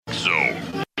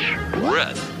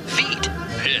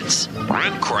teeth.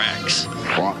 Breath cracks.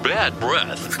 Bad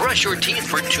breath. Brush your teeth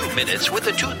for 2 minutes with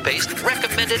a toothpaste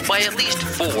recommended by at least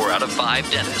 4 out of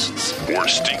 5 dentists. Or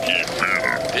stinky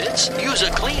Pits? Use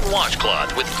a clean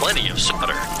washcloth with plenty of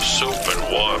solder. soap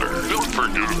and water. Don't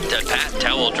forget To pat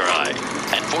towel dry.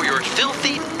 And for your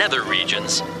filthy nether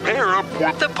regions, pair up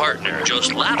with the partner.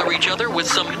 Just lather each other with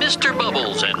some Mr.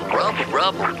 Bubbles and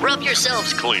rub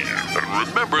yourselves clean. And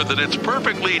remember that it's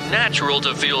perfectly natural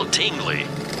to feel tingly.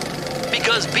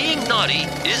 Because being naughty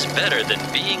is better than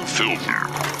being filthy.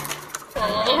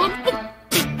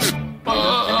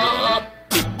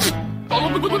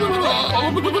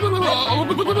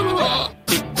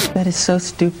 That is so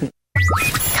stupid.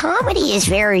 Comedy is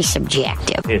very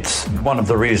subjective. It's one of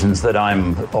the reasons that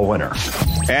I'm a winner.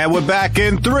 And we're back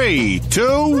in 3,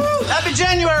 2. Happy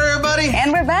January, everybody.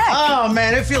 And we're back. Oh,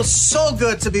 man, it feels so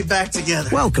good to be back together.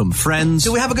 Welcome, friends.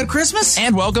 Did we have a good Christmas?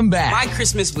 And welcome back. My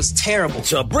Christmas was terrible.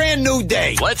 It's a brand new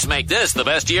day. Let's make this the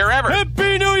best year ever.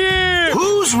 Happy New Year!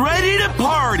 Who's ready to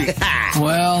party?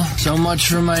 Well, so much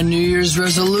for my New Year's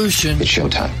resolution. It's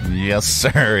showtime. Yes,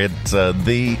 sir. It's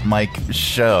the Mike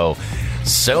Show.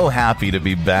 So happy to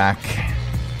be back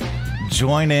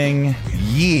joining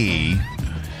ye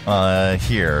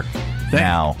here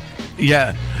now.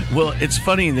 Yeah. Well, it's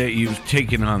funny that you've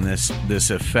taken on this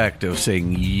effect of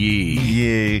saying ye.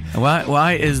 Ye.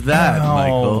 Why is that,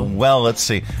 Michael? Well, let's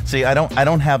see. See, I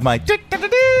don't have my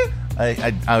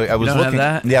I was don't looking have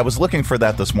that? Yeah, I was looking for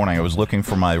that this morning. I was looking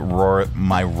for my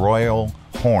royal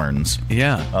horns.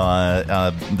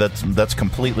 Yeah. That's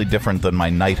completely different than my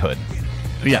knighthood.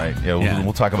 Yeah. Right? Yeah,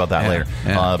 we'll talk about that later.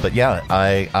 Yeah. But yeah,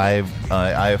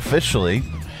 I officially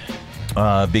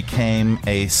became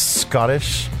a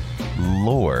Scottish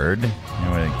lord.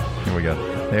 Here we go.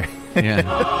 There. Yeah.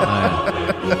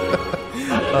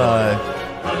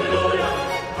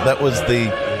 That was the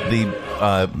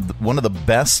one of the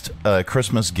best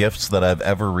Christmas gifts that I've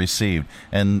ever received,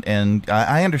 and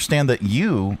I understand that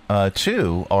you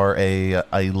too are a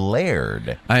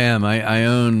laird. I am. I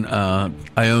own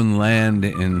land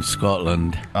in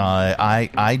Scotland.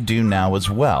 I do now as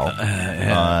well.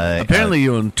 Apparently,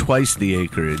 you own twice the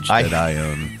acreage that I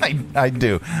own. I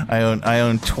do. I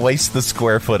own twice the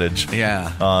square footage.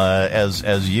 Yeah.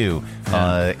 As you.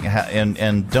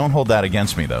 And don't hold that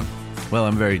against me though. Well,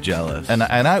 I'm very jealous, and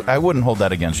I wouldn't hold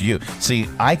that against you. See,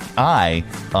 I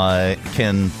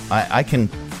can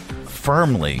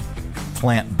firmly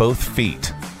plant both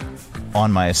feet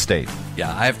on my estate.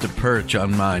 Yeah, I have to perch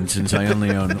on mine since I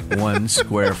only own 1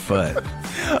 square foot.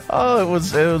 Oh, it was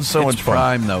so much fun.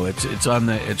 Prime though.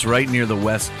 It's right near the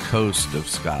west coast of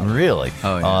Scotland. Really?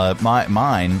 Oh yeah.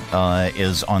 Mine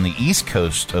is on the east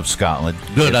coast of Scotland.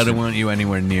 Good. I don't want you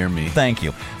anywhere near me. Thank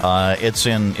you. It's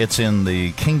in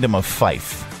the Kingdom of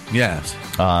Fife. Yes.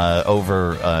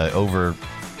 Over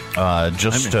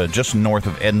just north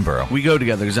of Edinburgh. We go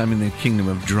together because I'm in the Kingdom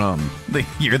of Drum.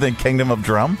 You're the Kingdom of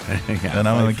Drum? Yeah, and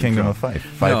I'm in the Kingdom of Fife.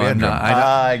 No, I'm not.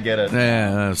 I get it.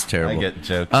 Yeah, that's terrible. I get the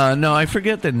joke. No, I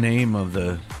forget the name of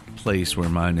the place where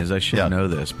mine is. I should know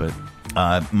this, but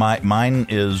mine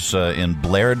is in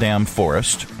Blair-Dam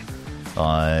Forest,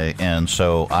 and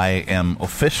so I am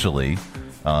officially.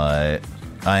 I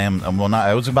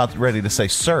was about ready to say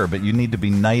sir, but you need to be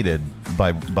knighted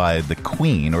by the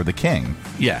queen or the king.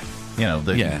 Yeah. You know,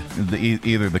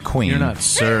 either the queen. You're not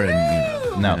sir,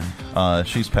 and no.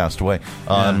 She's passed away.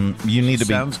 You need to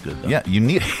be. Sounds good, though. Yeah, you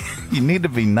need to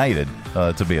be knighted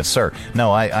to be a sir.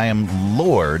 No, I am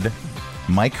Lord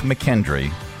Mike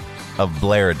McKendry of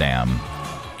Blair-Dam.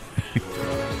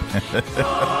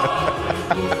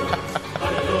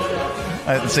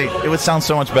 See, it would sound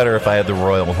so much better if I had the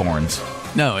royal horns.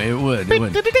 No, it would.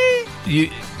 You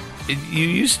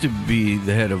used to be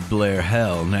the head of Blair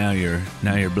Hell. Now you're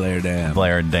Blair-Dam.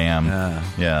 Blair-Dam.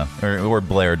 Yeah. Or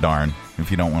Blair Darn, if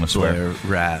you don't want to swear. Blair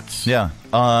Rats. Yeah.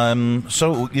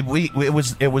 So it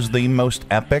was the most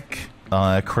epic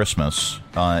Christmas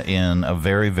in a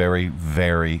very, very,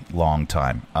 very long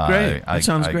time. Great. That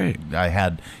sounds great.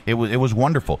 It was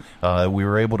wonderful. We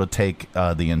were able to take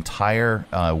the entire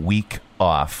week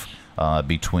off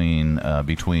between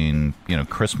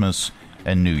Christmas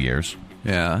and New Year's.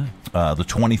 Yeah. The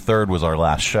 23rd was our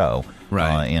last show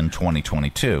in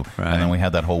 2022. Right. And then we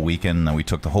had that whole weekend, and then we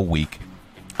took the whole week.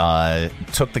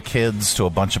 Took the kids to a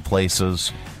bunch of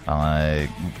places. Did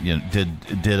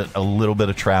a little bit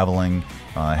of traveling.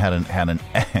 Had an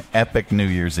epic New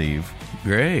Year's Eve.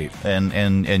 Great.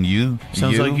 And you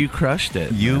sounds like you crushed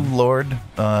it. You, Lord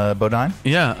Bodine?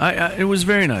 Yeah, it was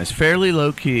very nice. Fairly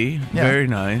low key. Yeah. Very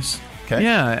nice. Okay.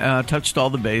 Yeah, touched all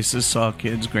the bases. Saw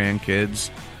kids, grandkids.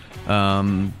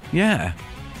 Yeah.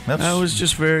 That was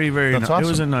just very, very nice. Awesome. It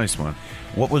was a nice one.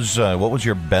 What was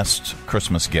your best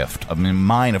Christmas gift? I mean,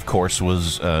 mine, of course,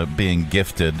 was being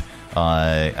gifted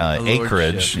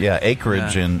acreage. Yeah,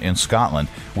 acreage in Scotland,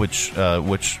 which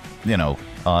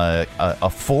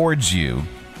affords you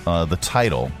the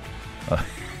title,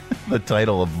 the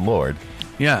title of Lord.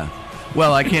 Yeah.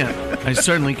 Well, I can't. I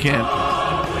certainly can't.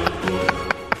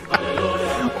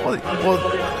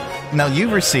 Well, now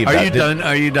you've received. Are you done?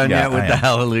 Are you done yet with the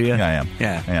hallelujah? Yeah, I am.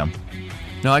 Yeah, I am.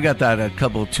 No, I got that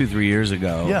 2-3 years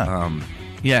ago.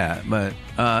 Yeah. But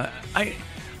I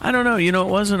don't know. You know,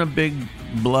 it wasn't a big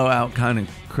blowout kind of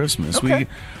Christmas. Okay.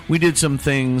 We did some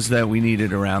things that we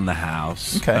needed around the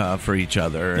house for each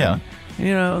other. Yeah. And,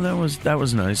 you know, that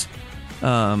was nice.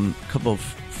 Couple of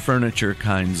furniture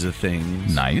kinds of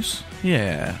things. Nice.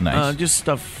 Yeah. Nice. Just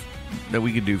stuff that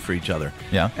we could do for each other.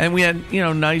 Yeah. And we had,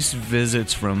 nice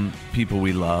visits from people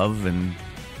we love, and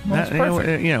That's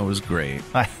perfect. It was great.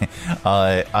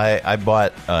 I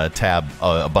bought Tab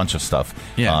a bunch of stuff.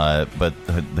 Yeah. But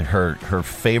her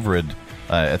favorite,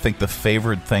 I think the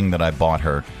favorite thing that I bought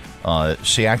her,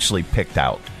 she actually picked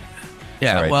out.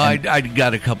 Yeah. Right. Well, I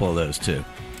got a couple of those too.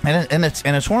 And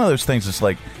it's one of those things. It's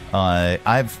like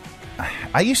I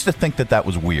used to think that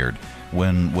was weird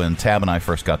when Tab and I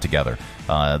first got together.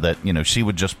 That she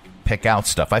would just pick out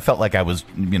stuff. I felt like I was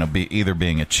either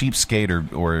being a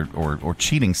cheapskate or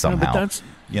cheating somehow. No, but that's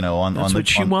on what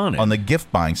she wanted. On the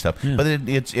gift buying stuff. Yeah. But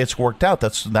it's worked out.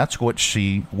 That's what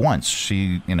she wants.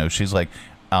 She's like,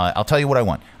 I'll tell you what I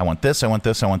want. I want this. I want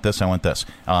this. I want this. I want this.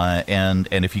 And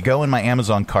if you go in my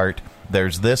Amazon cart,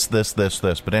 there's this.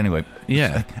 But anyway,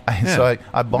 yeah. So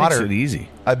I bought her. Makes it easy.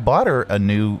 I bought her a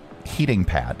new heating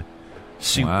pad.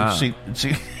 She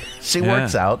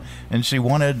works out, and she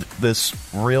wanted this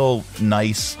real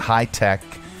nice high tech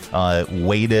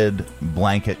weighted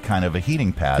blanket kind of a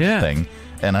heating pad thing.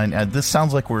 And this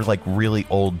sounds like we're like really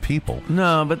old people.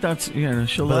 No, but that's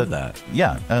she'll love that.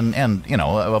 Yeah, and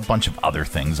a bunch of other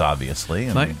things, obviously.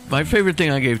 And my favorite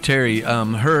thing I gave Terry,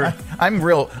 her. I'm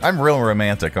real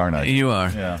romantic, aren't I? You are.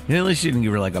 Yeah. At least you didn't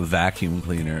give her like a vacuum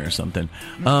cleaner or something.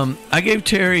 I gave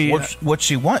Terry what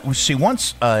she wants. She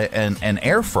wants an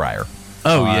air fryer.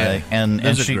 Oh yeah, and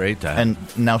that's she, a great time.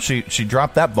 And now she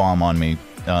dropped that bomb on me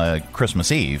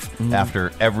Christmas Eve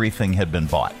after everything had been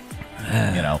bought.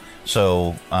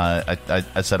 So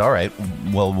I said, all right,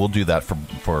 well, we'll do that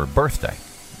for birthday.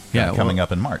 Coming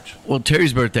up in March. Well,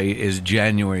 Terry's birthday is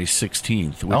January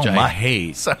 16th, which I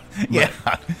hate. So, yeah.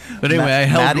 But anyway,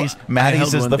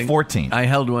 Maddie's is the 14th. I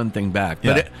held one thing back.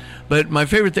 Yeah. But my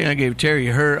favorite thing I gave Terry,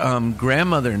 her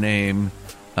grandmother name,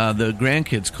 the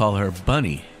grandkids call her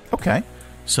Bunny. Okay.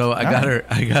 So I got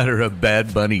her a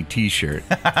Bad Bunny T-shirt.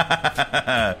 It's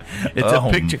a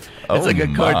picture. It's like a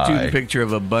cartoon picture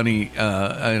of a bunny in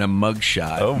a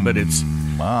mugshot, but it's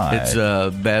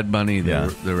Bad Bunny,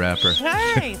 the rapper.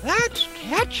 Hey, that's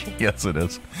catchy. Yes, it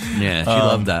is. Yeah, she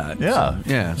loved that.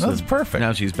 Yeah, so that's perfect.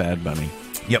 Now she's Bad Bunny.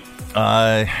 Yep.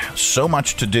 So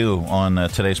much to do on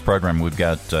today's program. We've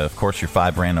got, of course, your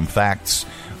 5 random facts.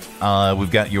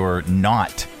 We've got your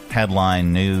not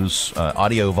headline news,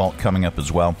 audio vault coming up as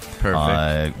well.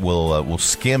 Perfect. We'll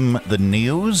skim the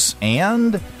news,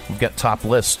 and we've got top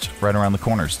list right around the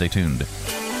corner. Stay tuned.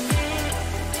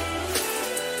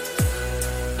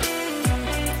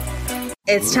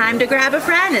 It's time to grab a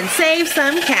friend and save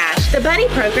some cash. The Buddy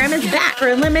program is back. For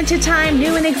a limited time,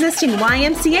 new and existing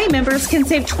YMCA members can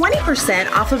save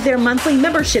 20% off of their monthly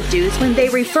membership dues when they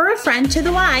refer a friend to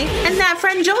the Y and that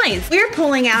friend joins. We're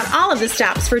pulling out all of the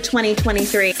stops for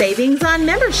 2023. Savings on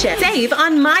membership. Save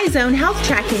on MyZone health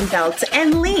tracking belts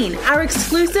and Lean, our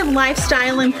exclusive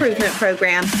lifestyle improvement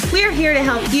program. We're here to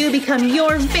help you become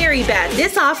your very best.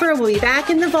 This offer will be back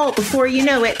in the vault before you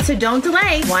know it, so don't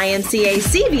delay.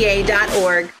 YMCACVA.org.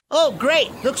 Oh,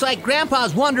 great. Looks like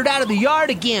Grandpa's wandered out of the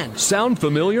yard again. Sound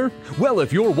familiar? Well,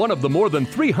 if you're one of the more than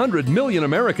 300 million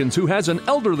Americans who has an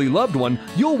elderly loved one,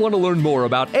 you'll want to learn more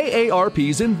about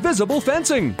AARP's invisible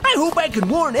fencing. I hope I can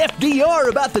warn FDR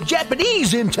about the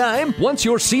Japanese in time. Once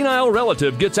your senile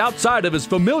relative gets outside of his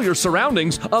familiar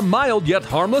surroundings, a mild yet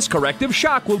harmless corrective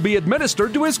shock will be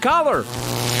administered to his collar.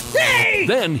 Hey!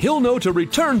 Then he'll know to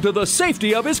return to the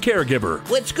safety of his caregiver.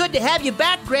 Well, it's good to have you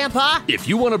back, Grandpa. If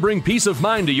you want to bring peace of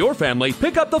mind to your family,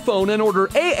 pick up the phone and order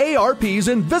AARP's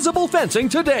invisible fencing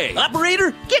today.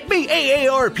 Operator, get me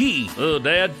AARP.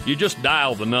 Dad, you just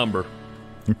dial the number.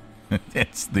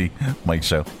 It's the Mike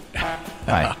Show.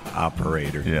 Hi.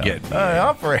 Operator. Yeah. Get me.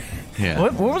 Operator. Yeah.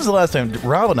 What was the last time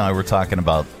Rob and I were talking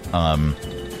about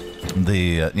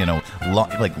the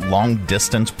long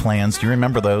distance plans. Do you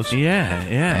remember those? Yeah.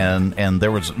 And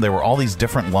there were all these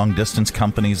different long distance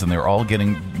companies, and they were all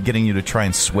getting you to try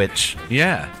and switch.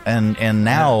 Yeah. And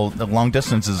now the long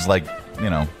distance is like,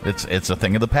 it's a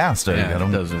thing of the past. Yeah,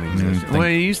 it doesn't exist. Well,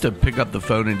 you used to pick up the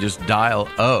phone and just dial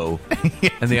O,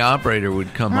 and the operator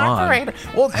would come on.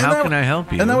 Well, how can I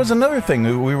help you? And that was another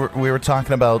thing we were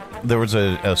talking about. There was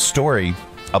a story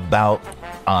about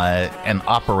an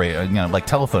operator, like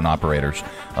telephone operators,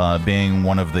 being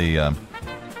one of the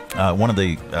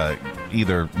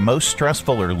either most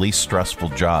stressful or least stressful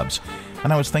jobs.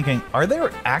 And I was thinking, are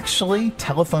there actually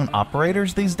telephone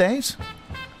operators these days?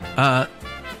 I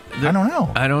don't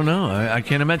know. I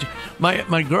can't imagine.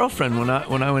 My girlfriend, when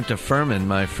I went to Furman,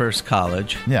 my first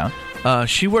college,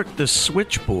 she worked the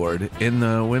switchboard in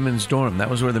the women's dorm. That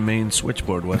was where the main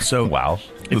switchboard was. So wow.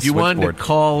 If you wanted to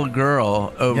call a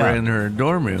girl over in her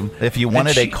dorm room, if you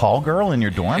wanted a call girl in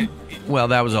your dorm, well,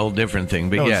 that was a whole different thing.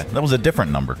 But that was a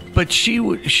different number. But she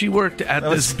worked at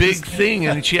this big thing,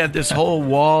 and she had this whole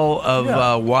wall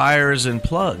of wires and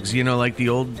plugs. Like the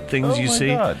old things you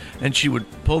see. God. And she would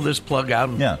pull this plug out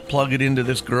and plug it into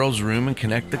this girl's room and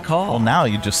connect the call. Well, now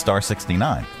you just star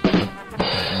 69.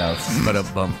 But a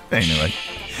bump. Anyway.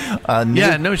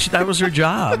 That was her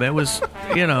job. It was,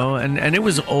 and it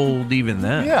was old even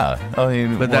then. Yeah,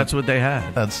 but that's what they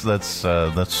had. That's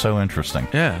so interesting.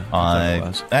 Yeah,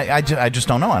 I just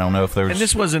don't know. I don't know if there's. And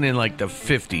this wasn't in like the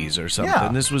 50s or something. Yeah.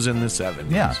 This was in the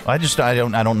 70s. Yeah,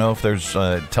 I don't know if there's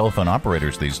telephone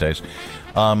operators these days.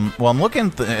 Well, I'm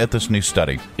looking at this new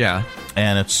study. Yeah,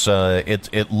 and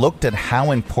it looked at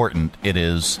how important it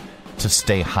is to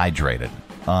stay hydrated.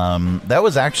 That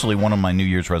was actually one of my New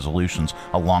Year's resolutions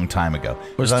a long time ago.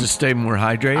 Was to stay more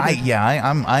hydrated?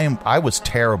 I was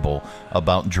terrible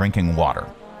about drinking water.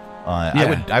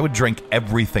 I would drink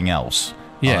everything else.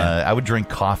 Yeah. I would drink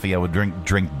coffee. I would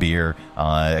drink beer,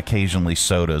 occasionally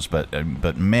sodas.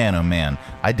 But man, oh man,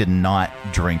 I did not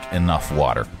drink enough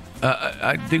water.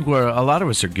 I think a lot of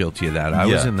us are guilty of that. I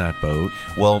was in that boat.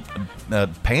 Well,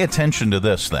 pay attention to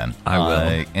this then. I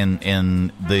will.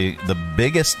 And the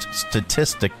biggest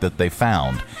statistic that they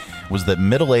found was that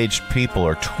middle-aged people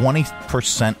are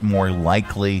 20% more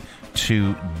likely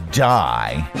to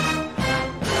die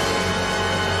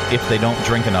if they don't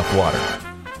drink enough water.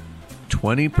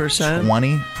 20%?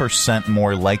 20%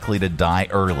 more likely to die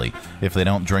early if they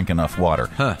don't drink enough water.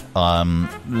 Huh.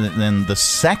 Then the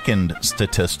second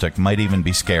statistic might even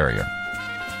be scarier.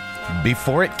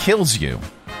 Before it kills you,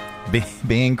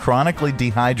 being chronically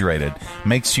dehydrated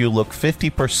makes you look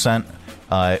 50%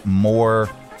 more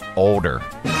older.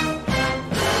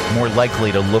 More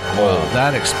likely to look old. Well,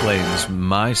 that explains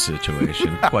my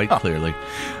situation quite clearly.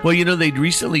 Well, they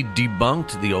recently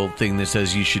debunked the old thing that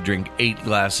says you should drink 8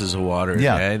 glasses of water a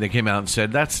day. They came out and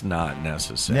said that's not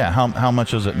necessary. Yeah, how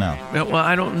much is it now? Well,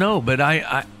 I don't know, but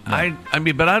I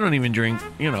don't even drink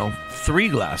 3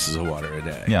 glasses of water a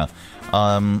day. Yeah.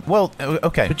 Well,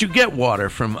 okay. But you get water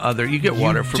from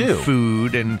water from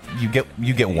food, and you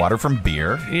get water from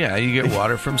beer. Yeah, you get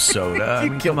water from soda. I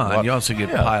mean, come on. You also get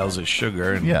piles of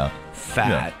sugar and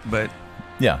fat. But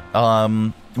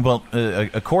well,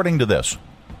 according to this,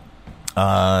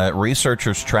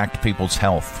 researchers tracked people's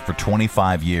health for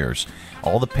 25 years.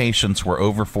 All the patients were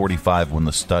over 45 when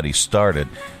the study started.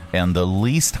 And the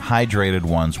least hydrated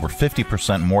ones were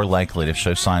 50% more likely to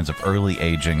show signs of early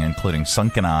aging, including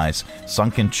sunken eyes,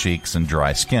 sunken cheeks, and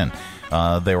dry skin.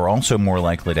 They were also more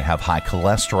likely to have high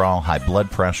cholesterol, high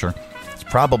blood pressure. It's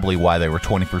probably why they were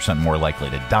 20% more likely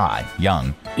to die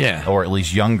young. Yeah. Or at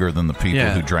least younger than the people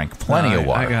who drank plenty of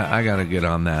water. I got to get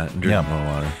on that and drink more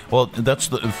water. Well, that's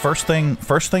the first thing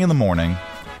in the morning,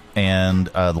 and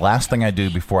the last thing I do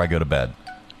before I go to bed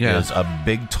is a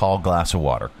big, tall glass of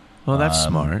water. Well, that's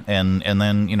smart. And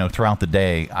then throughout the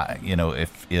day,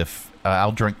 if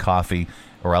I'll drink coffee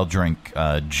or I'll drink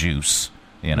juice,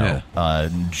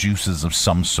 juices of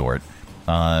some sort.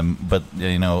 But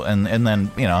and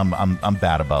then I'm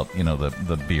bad about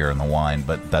the beer and the wine,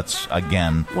 but that's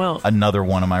again another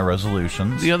one of my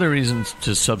resolutions. The other reason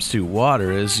to substitute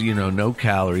water is no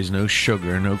calories, no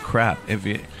sugar, no crap. If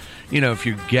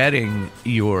you're getting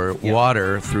your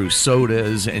water through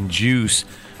sodas and juice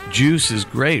is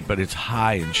great, but it's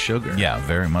high in sugar. Yeah,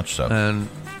 very much so. And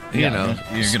you're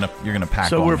gonna pack.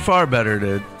 So on. we're far better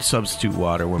to substitute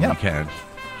water when we can.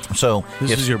 So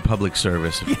this is your public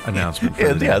service announcement.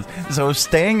 For the day. Yes. So if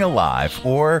staying alive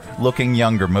or looking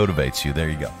younger motivates you, there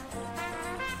you go.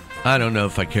 I don't know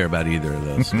if I care about either of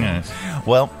those.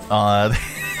 Well,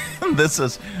 This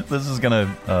is going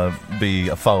to be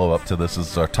a follow-up to this.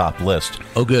 This is our top list.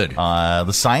 Oh, good.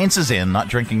 The science is in. Not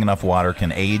drinking enough water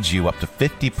can age you up to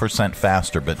 50%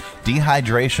 faster, but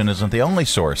dehydration isn't the only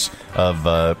source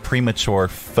of premature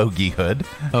fogeyhood.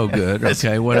 Oh, good.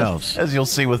 Okay, what else? As you'll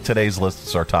see with today's list,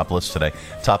 it's our top list today.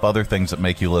 Top other things that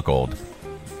make you look old.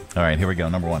 All right, here we go.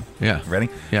 Number one. Yeah. Ready?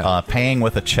 Yeah. Paying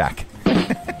with a check.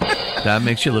 That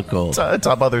makes you look old.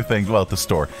 Top other things, well, at the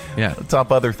store. Yeah.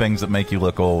 Top other things that make you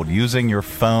look old. Using your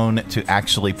phone to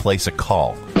actually place a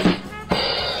call.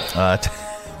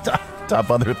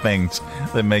 Top other things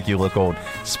that make you look old.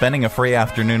 Spending a free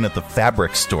afternoon at the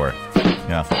fabric store.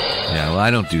 Yeah. Yeah, well,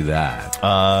 I don't do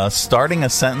that. Starting a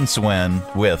sentence when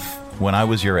I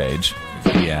was your age.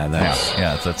 Yeah,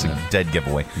 that's a dead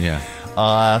giveaway. Yeah.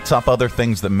 Top other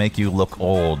things that make you look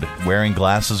old. Wearing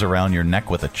glasses around your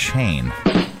neck with a chain.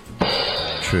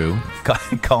 True.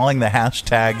 Calling the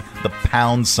hashtag the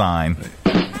pound sign.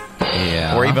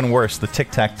 Yeah. Or even worse, the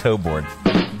tic-tac-toe board.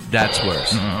 That's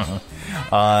worse.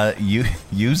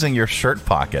 Using your shirt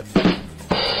pocket.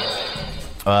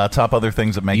 Top other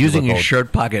things that make you look old. Using your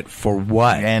shirt pocket for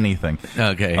what? Anything.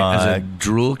 Okay. As a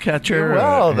drool catcher?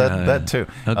 Well, that too.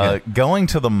 Okay. Going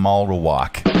to the mall to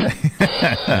walk.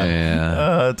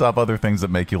 Yeah. Top other things that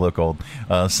make you look old.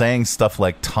 Saying stuff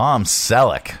like Tom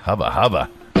Selleck. Hubba hubba.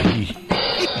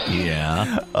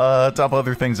 Yeah. Top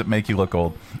other things that make you look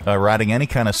old. Riding any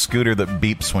kind of scooter that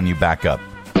beeps when you back up.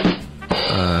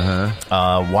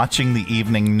 Watching the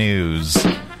evening news.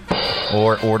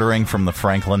 Or ordering from the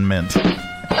Franklin Mint.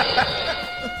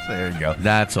 There you go.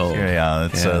 That's old. Yeah,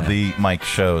 it's the Mike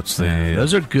Show. It's the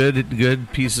those are good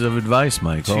pieces of advice,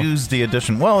 Michael. Tuesday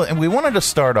edition. Well, and we wanted to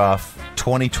start off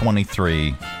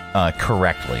 2023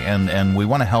 correctly, and we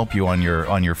want to help you on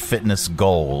your fitness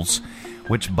goals.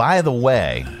 Which, by the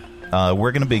way,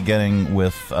 we're going to be getting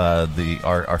with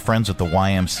our friends at the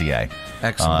YMCA,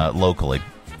 excellent, locally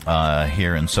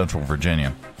here in Central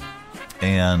Virginia.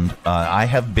 And I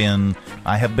have been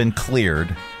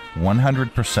cleared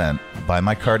 100% by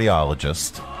my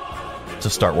cardiologist to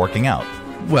start working out.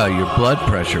 Well, your blood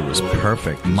pressure was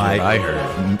perfect, is what I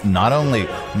heard. Not only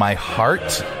my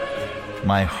heart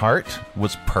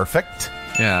was perfect.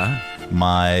 Yeah.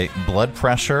 My blood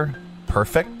pressure,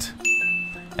 perfect.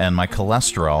 And my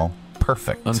cholesterol,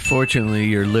 perfect. Unfortunately,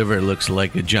 your liver looks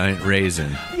like a giant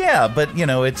raisin. Yeah, but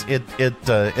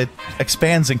it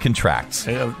expands and contracts.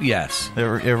 Yes, it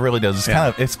really does.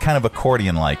 It's kind of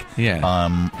accordion-like.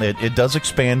 Yeah. It does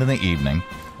expand in the evening,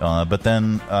 but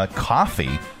then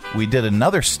coffee. We did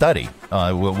another study.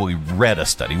 We read a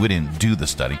study. We didn't do the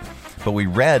study, but we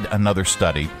read another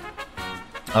study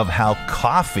of how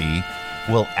coffee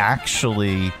will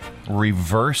actually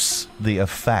reverse the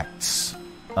effects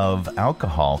of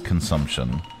alcohol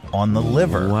consumption on the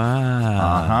liver.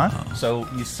 Wow. So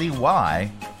you see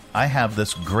why I have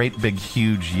this great big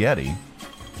huge Yeti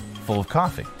full of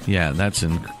coffee. Yeah, that's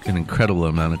an incredible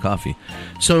amount of coffee.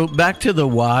 So back to the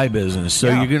Y business. So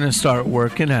you're going to start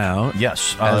working out.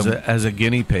 Yes. As a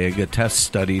guinea pig, a test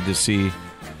study to see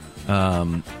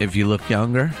if you look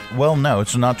younger? Well, no,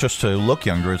 it's not just to look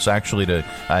younger. It's actually to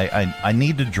I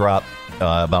need to drop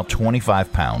about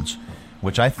 25 pounds,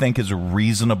 which I think is a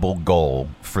reasonable goal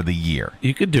for the year.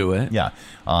 You could do it. Yeah.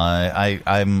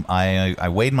 I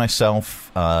weighed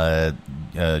myself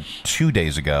 2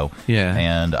 days ago. Yeah.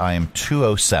 And I am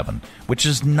 207, which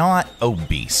is not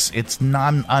obese. It's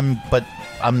not. But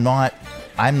I'm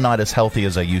not as healthy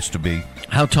as I used to be.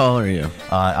 How tall are you?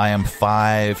 I am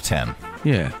 5'10".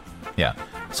 Yeah. Yeah.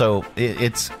 So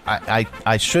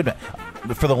I should.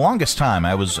 For the longest time,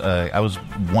 I was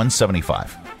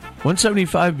 175.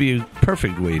 175 be a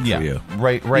perfect weight for you.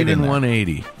 Right even in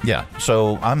 180. Yeah.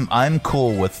 So I'm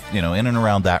cool with in and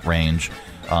around that range.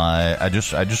 I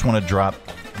just want to drop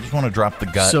the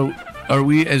gut. So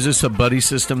is this a buddy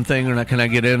system thing, or not? Can I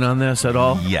get in on this at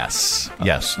all? Yes.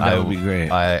 That would be great.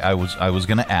 I was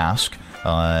going to ask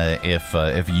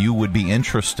if you would be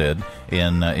interested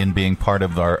in being part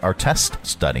of our test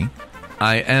study.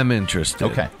 I am interested.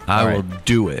 Okay. I will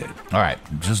do it. All right.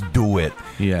 Just do it.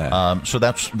 Yeah. So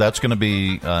that's going to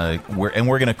be we're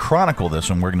going to chronicle this,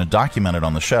 and we're going to document it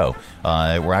on the show.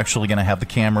 We're actually going to have the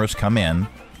cameras come in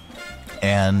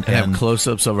and have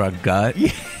close-ups of our gut.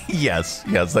 Yes.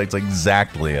 That's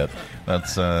exactly it.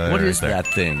 That's what is that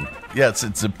thing? Yes,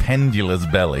 it's a pendulous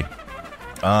belly.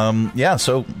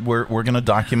 So we're going to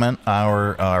document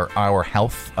our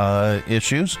health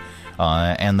issues.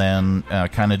 And then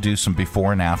kind of do some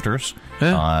before and afters.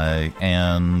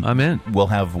 and I'm in. We'll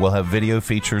have video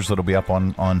features that'll be up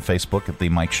on Facebook at the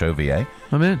Mike Show VA.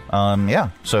 I'm in.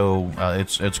 So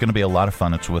it's going to be a lot of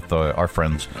fun. It's with our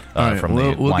friends from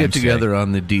the We'll YMCA. get together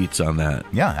on the deets on that.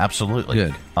 Yeah, absolutely.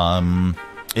 Good.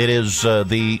 It is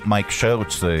the Mike Show.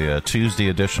 It's the Tuesday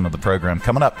edition of the program.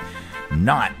 Coming up,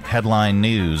 not headline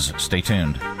news. Stay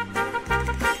tuned.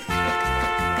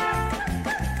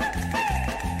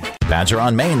 Badger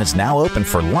on Main is now open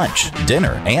for lunch,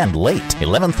 dinner, and late,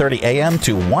 11:30 a.m.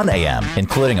 to 1 a.m.,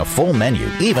 including a full menu,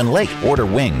 even late. Order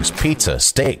wings, pizza,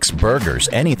 steaks, burgers,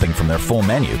 anything from their full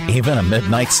menu, even a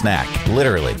midnight snack.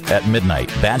 Literally, at midnight,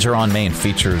 Badger on Main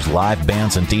features live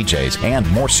bands and DJs and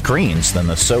more screens than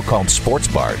the so-called sports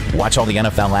bar. Watch all the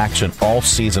NFL action all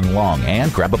season long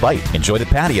and grab a bite. Enjoy the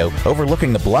patio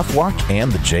overlooking the Bluff Walk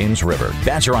and the James River.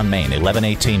 Badger on Main,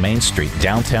 1118 Main Street,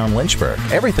 downtown Lynchburg.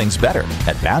 Everything's better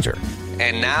at Badger.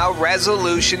 And now,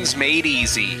 resolutions made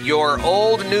easy. Your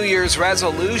old New Year's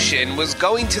resolution was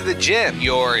going to the gym.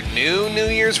 Your new New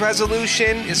Year's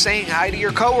resolution is saying hi to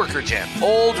your coworker gym.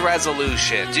 Old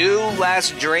resolution, do less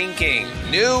drinking.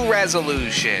 New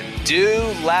resolution,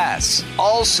 do less.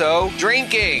 Also,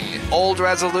 drinking. Old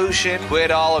resolution,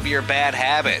 quit all of your bad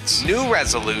habits. New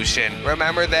resolution,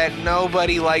 remember that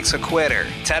nobody likes a quitter.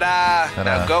 Ta-da!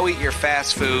 Now go eat your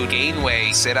fast food, gain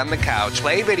weight, sit on the couch,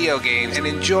 play video games, and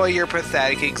enjoy your pathetic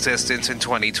existence in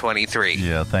 2023.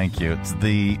 Yeah, thank you. It's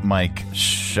the Mike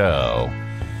Show.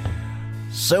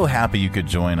 So happy you could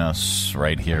join us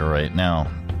right here, right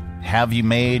now. Have you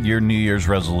made your New Year's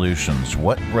resolutions?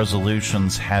 What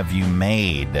resolutions have you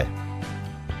made?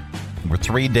 We're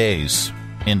 3 days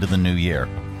into the new year,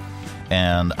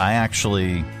 and I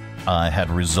actually had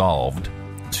resolved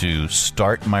to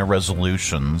start my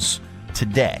resolutions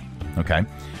today, okay?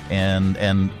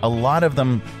 And a lot of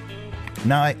them.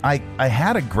 Now, I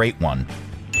had a great one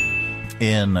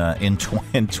in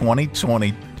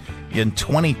 2020,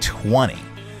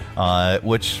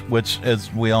 which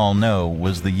as we all know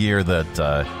was the year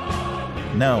that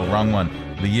no, wrong one.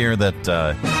 The year that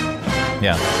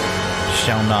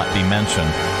shall not be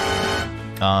mentioned.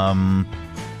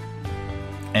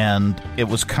 And it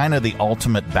was kind of the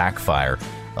ultimate backfire.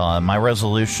 My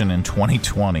resolution in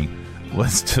 2020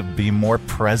 was to be more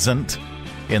present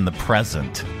in the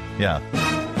present. Yeah.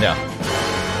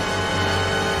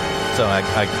 So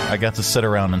I got to sit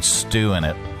around and stew in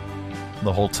it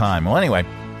the whole time. Well, anyway,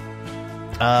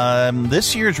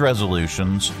 this year's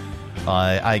resolutions,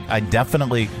 I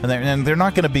definitely, and they're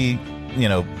not going to be,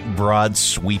 broad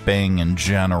sweeping in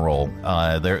general.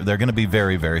 They're going to be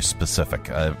very, very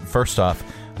specific. First off,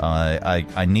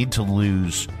 I need to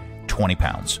lose 20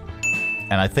 pounds,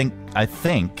 and I think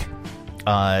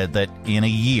that in a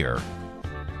year.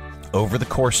 Over the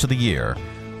course of the year,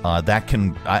 I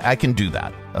can do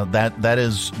that.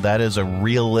 That is a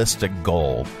realistic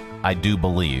goal, I do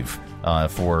believe,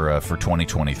 for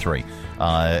 2023.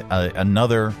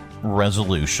 Another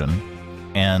resolution,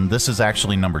 and this is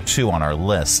actually number 2 on our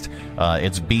list.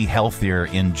 It's be healthier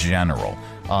in general.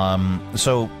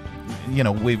 So,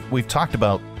 we've talked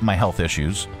about my health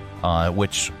issues,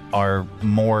 which are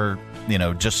more,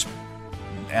 just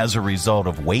as a result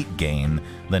of weight gain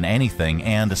than anything,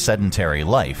 and a sedentary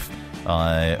life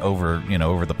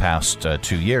over the past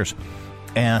 2 years.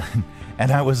 And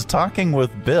I was talking with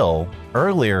Bill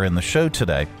earlier in the show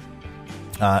today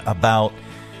about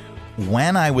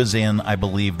when I was in, I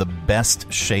believe, the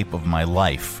best shape of my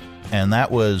life, and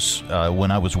that was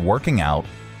when I was working out.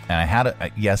 And I had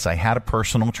a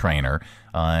personal trainer.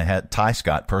 I had Ty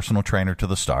Scott, personal trainer to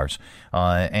the stars,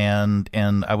 and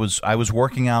I was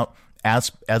working out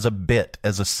as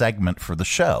a segment for the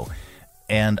show,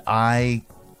 and I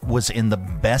was in the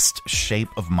best shape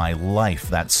of my life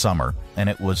that summer, and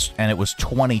it was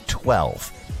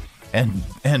 2012,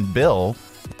 and Bill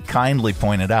kindly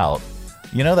pointed out,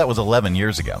 that was 11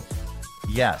 years ago.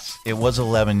 Yes, it was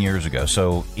 11 years ago.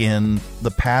 So in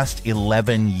the past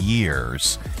 11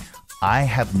 years, I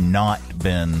have not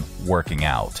been working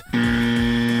out.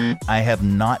 I have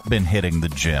not been hitting the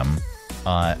gym.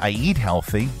 I eat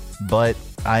healthy, but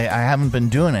I haven't been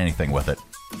doing anything with it.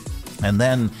 And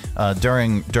then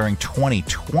during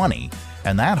 2020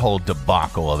 and that whole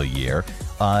debacle of a year,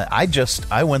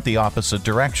 I went the opposite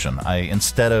direction.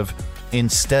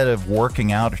 Instead of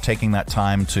working out or taking that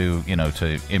time to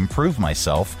improve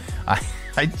myself,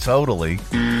 I totally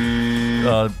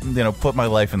put my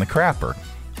life in the crapper.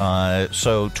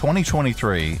 So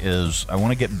 2023 is, I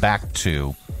want to get back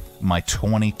to my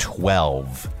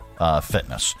 2012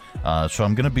 fitness. So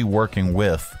I'm going to be working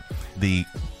with the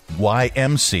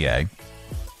YMCA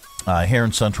here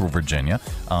in Central Virginia,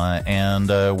 and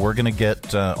we're going to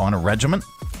get on a regimen,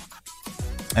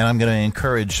 And I'm going to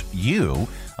encourage you,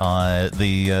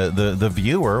 the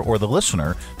viewer or the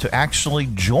listener, to actually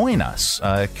join us.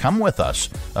 Come with us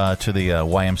to the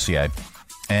YMCA.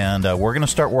 And we're going to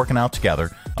start working out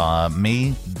together.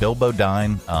 Me, Bill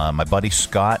Bodine, my buddy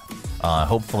Scott,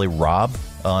 hopefully Rob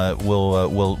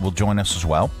will join us as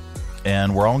well.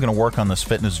 And we're all going to work on this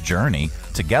fitness journey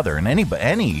together. And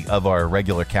any of our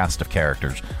regular cast of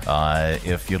characters,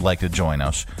 if you'd like to join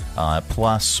us,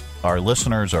 plus our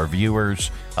listeners, our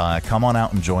viewers, come on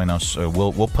out and join us.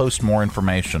 We'll post more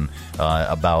information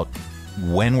about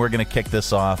when we're going to kick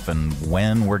this off and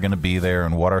when we're going to be there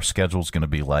and what our schedule is going to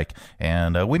be like.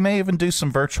 And we may even do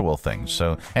some virtual things.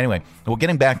 So anyway, well,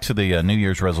 getting back to the New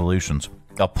Year's resolutions,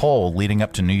 a poll leading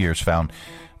up to New Year's found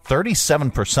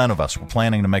 37% of us were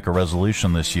planning to make a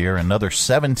resolution this year. Another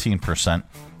 17%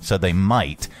 said they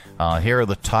might. Here are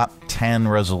the top 10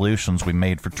 resolutions we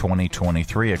made for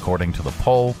 2023 according to the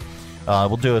poll.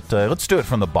 We'll do it. Let's do it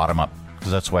from the bottom up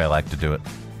because that's the way I like to do it.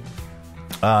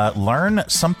 Learn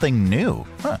something new.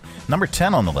 Number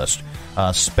 10 on the list.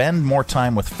 Spend more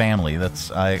time with family.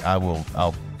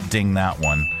 I'll ding that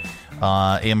one.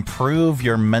 Improve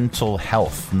your mental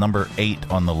health. Number 8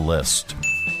 on the list.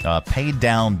 Pay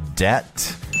down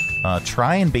debt.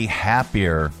 Try and be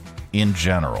happier in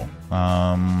general.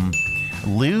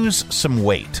 Lose some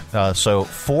weight. So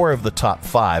 4 of the top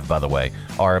 5, by the way,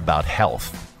 are about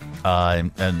health.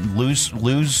 And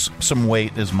lose some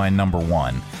weight is my number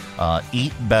 1.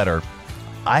 Eat better.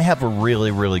 I have a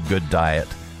really, really good diet.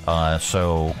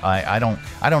 So I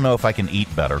don't know if I can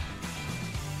eat better.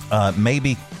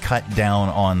 Maybe cut down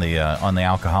on the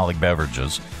alcoholic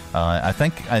beverages. I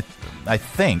think,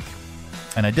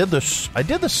 and I did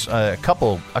this a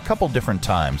couple different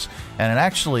times, and it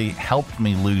actually helped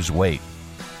me lose weight.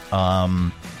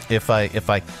 If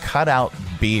I cut out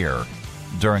beer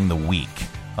during the week,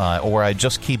 or I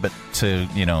just keep it to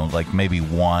like maybe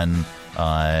one,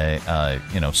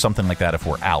 something like that. If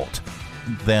we're out,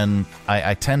 then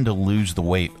I tend to lose the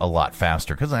weight a lot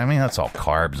faster because that's all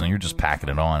carbs and you're just packing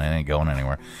it on and it ain't going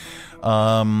anywhere.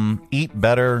 Eat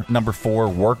better, number 4.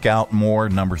 Work out more,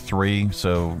 number 3.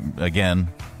 So again,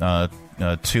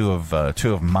 two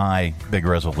of my big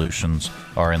resolutions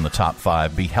are in the top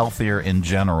 5. Be healthier in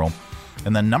general,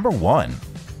 and then number 1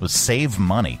 was save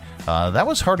money. That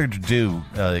was harder to do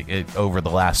over the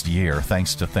last year,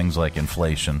 thanks to things like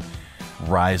inflation,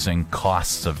 rising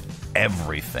costs of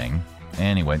everything.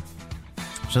 Anyway,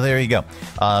 so there you go.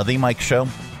 The Mike Show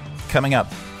coming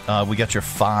up. We got your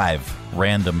 5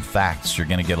 random facts. You're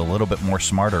going to get a little bit more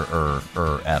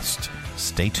smarter-est.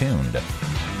 Stay tuned.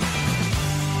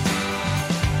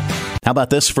 How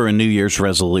about this for a New Year's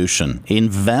resolution?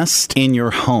 Invest in your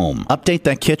home. Update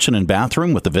that kitchen and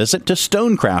bathroom with a visit to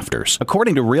Stonecrafters.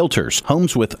 According to realtors,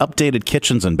 homes with updated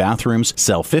kitchens and bathrooms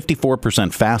sell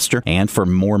 54% faster and for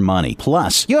more money.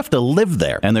 Plus, you have to live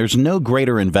there, and there's no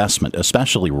greater investment,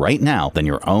 especially right now, than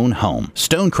your own home.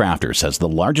 Stonecrafters has the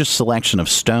largest selection of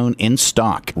stone in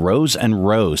stock, rows and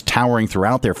rows towering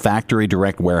throughout their factory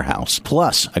direct warehouse.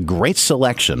 Plus, a great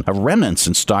selection of remnants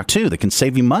in stock, too, that can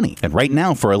save you money. And right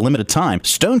now, for a limited time,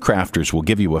 Stonecrafters will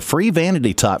give you a free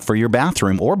vanity top for your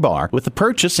bathroom or bar with the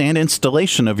purchase and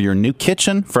installation of your new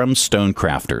kitchen from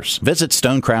Stonecrafters. Visit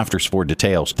Stonecrafters for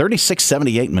details.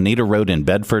 3678 Moneta Road in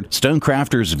Bedford,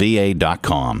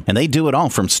 StonecraftersVA.com. And they do it all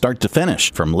from start to finish,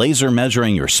 from laser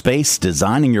measuring your space,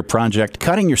 designing your project,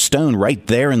 cutting your stone right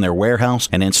there in their warehouse,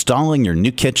 and installing your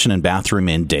new kitchen and bathroom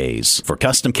in days. For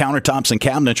custom countertops and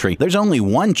cabinetry, there's only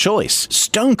one choice: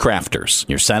 Stonecrafters.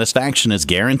 Your satisfaction is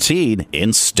guaranteed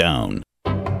in stone.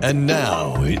 And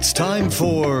now it's time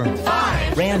for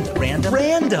 5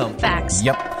 random facts.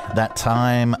 Yep, that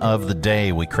time of the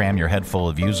day we cram your head full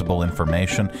of usable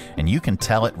information, and you can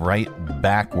tell it right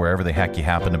back wherever the heck you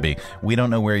happen to be. We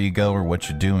don't know where you go or what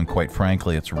you do, and quite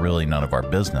frankly, it's really none of our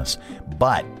business.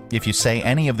 But if you say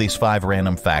any of these 5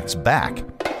 random facts back,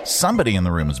 somebody in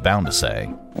the room is bound to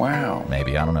say, wow,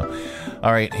 maybe, I don't know.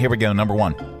 All right, here we go. Number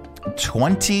 1,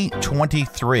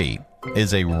 2023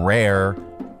 is a rare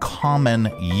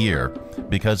common year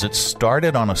because it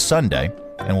started on a Sunday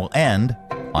and will end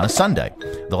on a Sunday.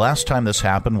 The last time this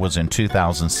happened was in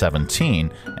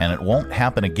 2017, and it won't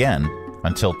happen again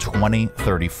until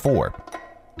 2034.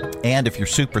 And if you're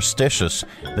superstitious,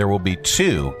 there will be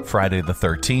 2 Friday the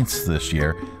 13th this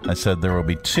year. I said there will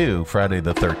be 2 Friday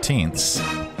the 13th.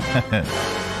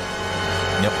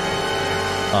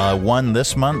 Yep. One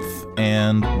this month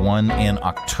and one in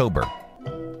October.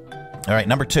 All right,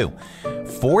 number 2.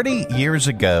 40 years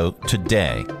ago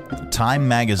today, Time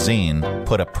magazine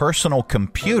put a personal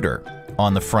computer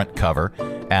on the front cover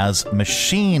as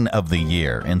Machine of the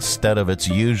Year instead of its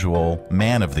usual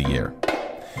Man of the Year.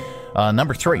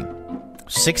 Number 3.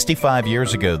 65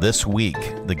 years ago this week,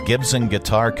 the Gibson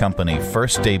Guitar Company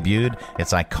first debuted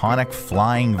its iconic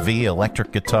Flying V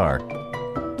electric guitar.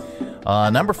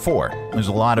 Number 4. There's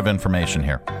a lot of information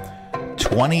here.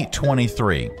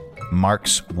 2023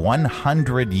 marks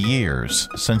 100 years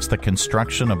since the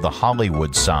construction of the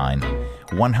Hollywood sign,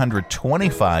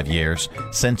 125 years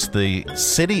since the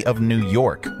city of New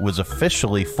York was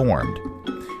officially formed,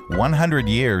 100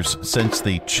 years since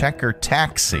the Checker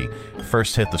taxi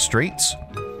first hit the streets,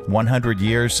 100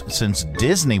 years since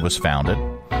Disney was founded,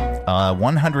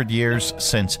 100 years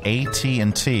since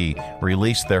AT&T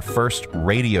released their first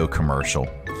radio commercial,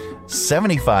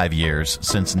 75 years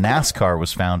since NASCAR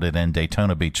was founded in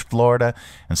Daytona Beach, Florida,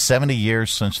 and 70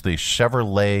 years since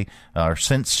Chevrolet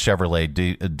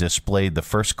displayed the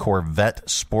first Corvette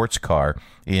sports car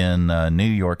in New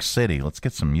York City. Let's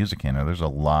get some music in there. There's a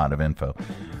lot of info.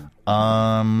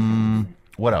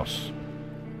 What else?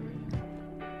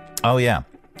 Oh, yeah.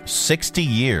 60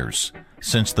 years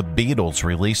since the Beatles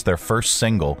released their first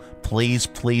single, Please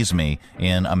Please Me,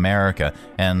 in America,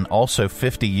 and also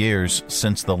 50 years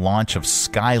since the launch of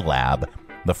Skylab,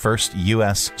 the first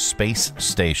U.S. space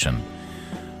station.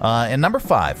 And number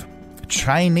 5,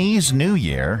 Chinese New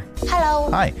Year. Hello.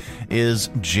 Hi.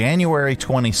 Is January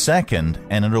 22nd,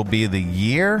 and it'll be the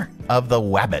year of the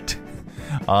Wabbit.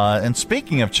 And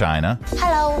speaking of China.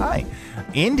 Hello. Hi.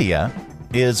 India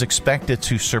is expected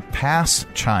to surpass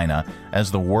China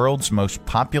as the world's most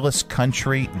populous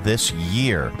country this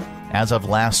year. As of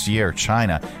last year,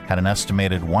 China had an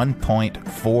estimated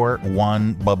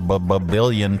 1.41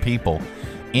 billion people.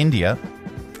 India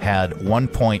had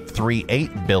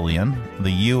 1.38 billion.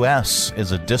 The U.S.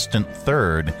 is a distant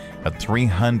third at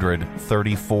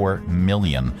 334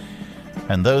 million.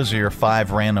 And those are your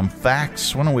 5 random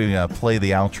facts. Why don't we play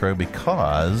the outro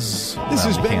because... This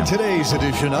has been today's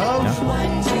edition of...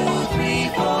 1, 2, 3,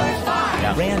 4,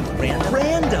 5.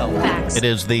 Random facts. It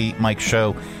is the Mike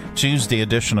Show, Tuesday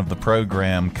edition of the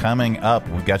program. Coming up,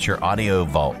 we've got your audio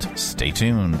vault. Stay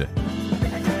tuned.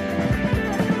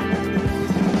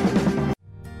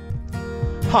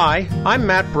 Hi, I'm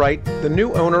Matt Bright, the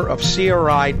new owner of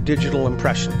CRI Digital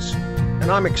Impressions.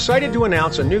 And I'm excited to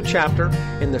announce a new chapter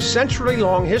in the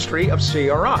century-long history of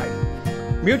CRI.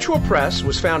 Mutual Press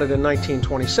was founded in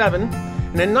 1927,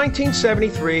 and in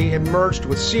 1973 it merged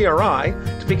with CRI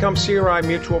to become CRI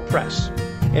Mutual Press.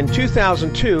 In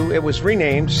 2002, it was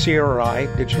renamed CRI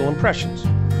Digital Impressions.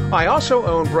 I also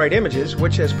own Bright Images,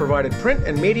 which has provided print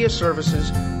and media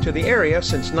services to the area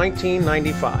since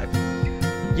 1995.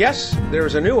 Yes, there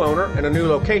is a new owner and a new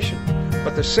location,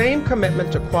 but the same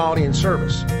commitment to quality and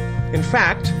service. In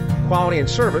fact, quality and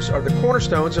service are the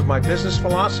cornerstones of my business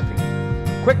philosophy.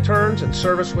 Quick turns and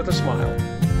service with a smile.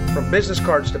 From business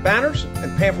cards to banners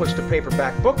and pamphlets to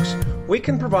paperback books, we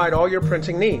can provide all your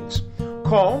printing needs.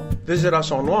 Call, visit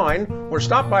us online, or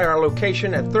stop by our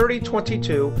location at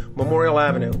 3022 Memorial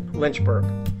Avenue, Lynchburg.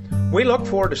 We look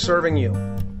forward to serving you.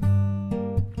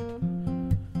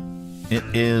 It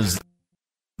is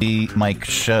the Mike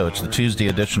Show. It's the Tuesday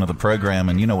edition of the program,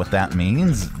 and you know what that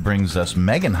means. It brings us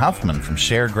Megan Huffman from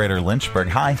Share Greater Lynchburg.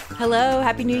 Hi. Hello.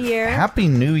 Happy New Year. Happy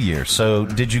New Year. So,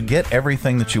 did you get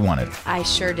everything that you wanted? I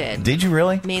sure did. Did you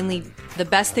really? Mainly, the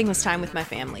best thing was time with my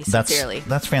family, sincerely.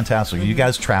 That's fantastic. Mm-hmm. You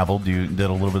guys traveled. You did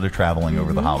a little bit of traveling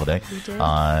over the holiday. We did.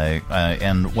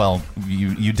 And, well,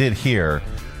 you did hear,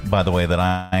 by the way, that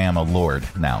I am a lord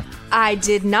now. I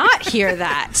did not hear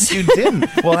that. You didn't?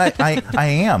 Well, I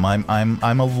am.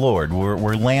 I'm a lord.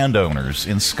 We're landowners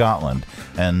in Scotland,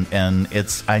 and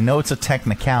it's. I know it's a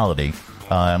technicality,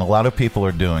 and a lot of people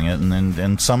are doing it,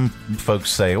 and some folks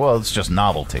say, well, it's just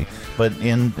novelty. But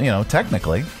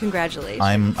technically,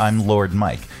 congratulations. I'm Lord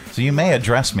Mike. So you may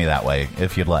address me that way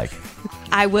if you'd like.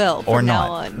 I will. Or from not.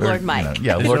 Now on. Lord Mike.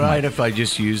 Yeah, Is Lord it right Mike. if I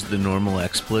just use the normal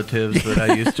expletives that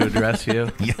I used to address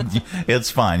you? It's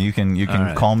fine. You can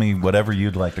right. call me whatever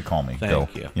you'd like to call me.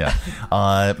 Thank you.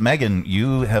 Yeah. Megan,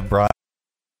 you have brought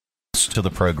us to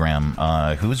the program.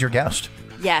 Who's your guest?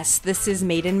 Yes, this is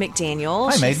Maiden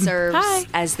McDaniel. Hi, she Maiden. serves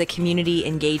as the Community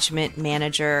Engagement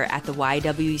Manager at the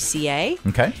YWCA.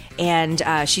 Okay.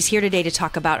 And she's here today to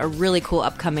talk about a really cool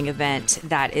upcoming event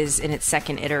that is in its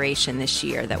second iteration this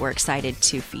year that we're excited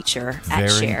to feature at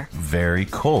Share. Very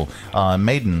cool.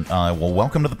 Maiden, well,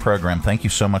 welcome to the program. Thank you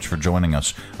so much for joining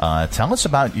us. Tell us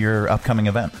about your upcoming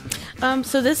event.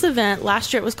 So this event,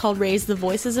 last year it was called Raise the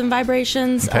Voices and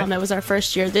Vibrations. Okay. It was our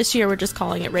first year. This year we're just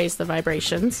calling it Raise the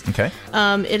Vibrations. Okay.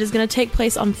 It is going to take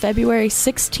place on February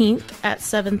 16th at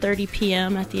 7:30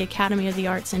 p.m. at the Academy of the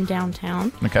Arts in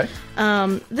downtown. Okay.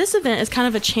 This event is kind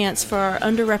of a chance for our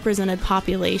underrepresented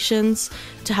populations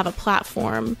to have a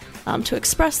platform to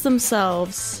express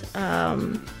themselves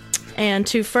and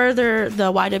to further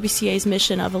the YWCA's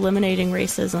mission of eliminating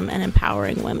racism and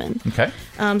empowering women. Okay.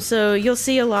 So you'll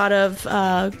see a lot of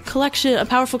a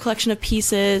powerful collection of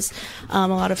pieces, a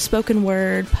lot of spoken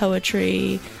word,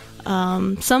 poetry,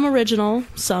 some original,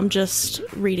 some just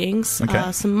readings,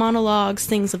 some monologues,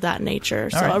 things of that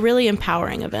nature. So a really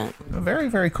empowering event. Very,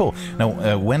 very cool.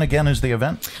 Now, when again is the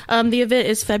event? The event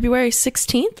is February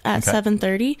 16th at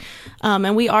 7:30,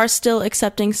 and we are still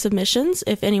accepting submissions.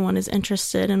 If anyone is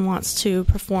interested and wants to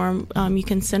perform, you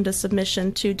can send a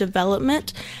submission to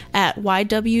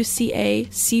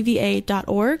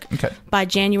development@ywcacva.org by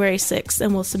January 6th,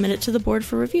 and we'll submit it to the board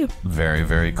for review. Very,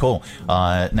 very cool.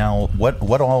 Now,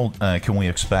 what all can we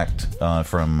expect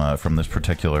from this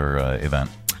particular event?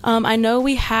 I know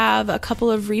we have a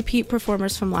couple of repeat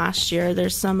performers from last year.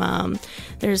 There's some,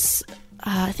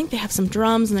 I think they have some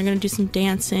drums and they're going to do some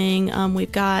dancing.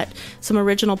 We've got some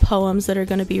original poems that are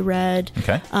going to be read.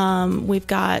 Okay. We've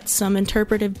got some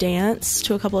interpretive dance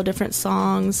to a couple of different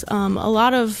songs. A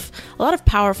lot of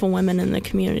powerful women in the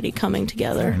community coming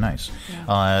together. Very nice.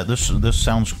 Yeah. This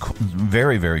sounds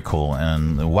very, very cool,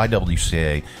 and the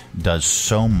YWCA does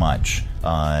so much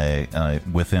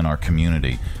within our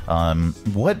community.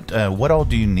 What all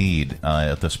do you need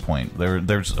at this point?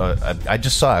 There's I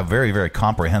just saw a very, very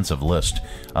comprehensive list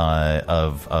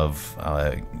of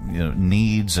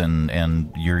needs,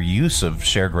 and your use of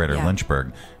Share Greater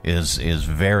Lynchburg is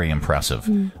very impressive.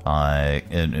 It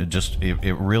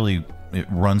really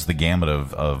runs the gamut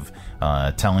of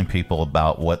telling people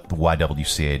about what the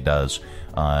YWCA does.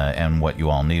 And what you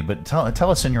all need, but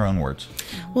tell us in your own words.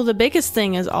 Well, the biggest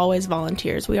thing is always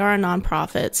volunteers. We are a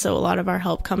nonprofit, so a lot of our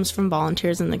help comes from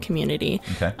volunteers in the community.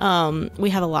 Okay. We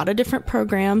have a lot of different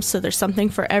programs, so there's something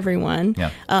for everyone.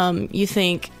 Yeah. You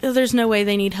think, there's no way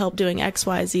they need help doing X,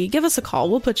 Y, Z. Give us a call.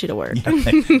 We'll put you to work.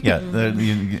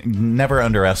 You never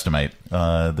underestimate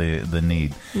the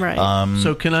need. Right.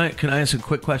 So can I ask a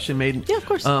quick question, Maiden? Yeah, of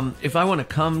course. If I want to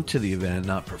come to the event,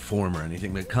 not perform or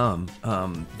anything, but come,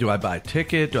 do I buy a ticket?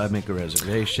 Do I make a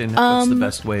reservation? What's the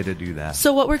best way to do that?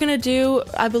 So what we're going to do,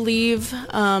 I believe,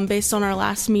 based on our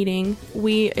last meeting,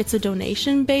 it's a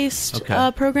donation-based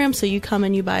program. So you come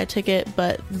and you buy a ticket,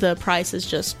 but the price is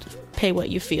just pay what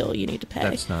you feel you need to pay.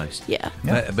 That's nice. Yeah.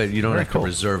 But you don't have to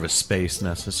reserve a space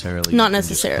necessarily. Not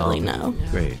necessarily, no.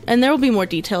 Great. And there will be more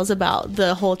details about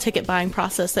the whole ticket buying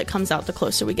process that comes out the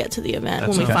closer we get to the event,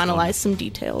 when we finalize some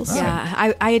details.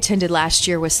 Yeah, I attended last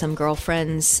year with some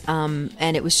girlfriends,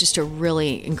 and it was just a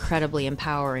really incredibly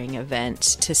empowering event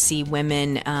to see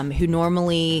women who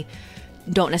normally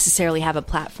don't necessarily have a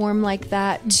platform like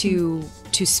that to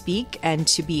speak and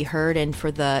to be heard, and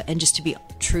just to be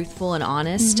truthful and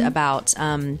honest about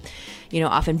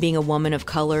often being a woman of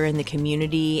color in the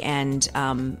community, and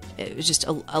it was just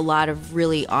a lot of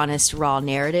really honest, raw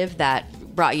narrative that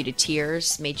brought you to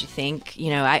tears, made you think.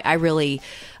 I really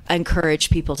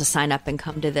encourage people to sign up and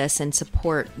come to this and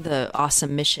support the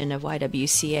awesome mission of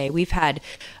YWCA. We've had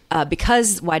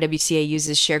because YWCA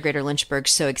uses Share Greater Lynchburg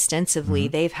so extensively,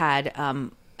 they've had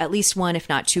at least one, if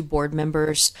not two, board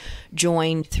members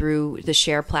join through the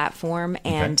Share platform,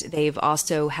 and they've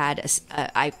also had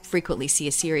I frequently see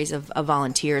a series of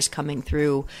volunteers coming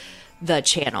through the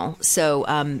channel.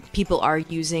 So people are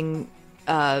using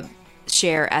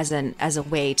Share as a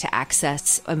way to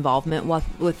access involvement with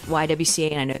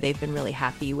YWCA, and I know they've been really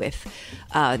happy with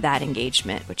that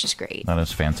engagement, which is great. That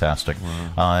is fantastic.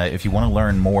 If you want to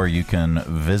learn more, you can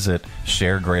visit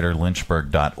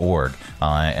sharegreaterlynchburg.org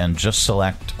and just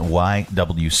select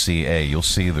YWCA. You'll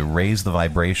see the Raise the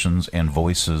Vibrations and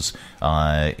Voices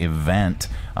event,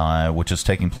 which is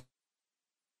taking place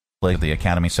at the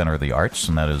Academy Center of the Arts,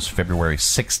 and that is February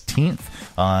 16th.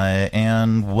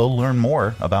 And we'll learn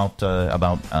more about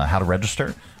how to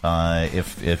register.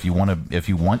 If you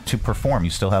want to perform, you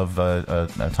still have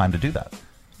time to do that.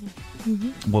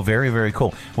 Well, very, very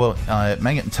cool. Well,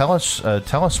 Megan, tell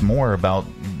us more about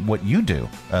what you do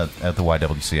at the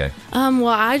YWCA. Well,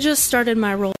 I just started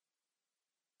my role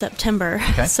September,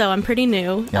 so I'm pretty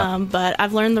new, but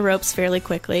I've learned the ropes fairly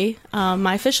quickly.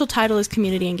 My official title is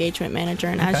Community Engagement Manager,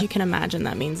 and as you can imagine,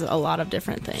 that means a lot of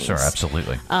different things. Sure,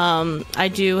 absolutely.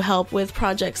 I do help with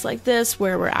projects like this,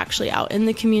 where we're actually out in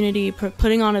the community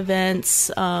putting on events.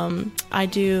 I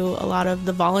do a lot of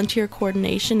the volunteer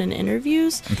coordination and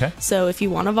interviews. So if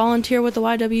you want to volunteer with the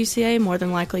YWCA, more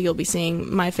than likely you'll be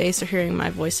seeing my face or hearing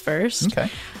my voice first.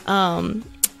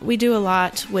 we do a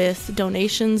lot with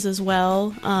donations as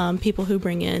well. People who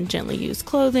bring in gently used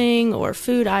clothing or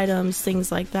food items, things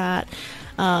like that.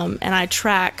 And I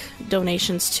track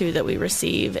donations too that we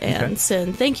receive and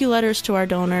send thank you letters to our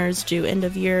donors, do end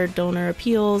of year donor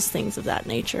appeals, things of that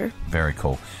nature. Very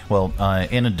cool. Well,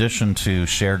 in addition to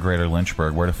Share Greater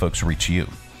Lynchburg, where do folks reach you?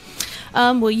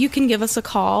 Well, you can give us a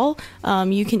call.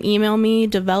 You can email me,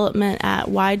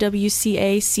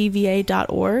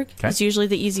 development@ywcacva.org. It's usually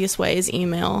the easiest way is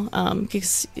email.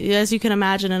 Because as you can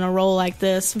imagine, in a role like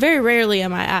this, very rarely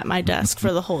am I at my desk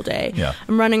for the whole day.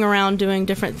 I'm running around doing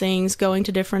different things, going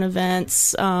to different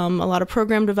events, a lot of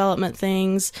program development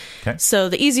things. So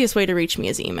the easiest way to reach me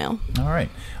is email. All right.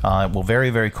 Well, very,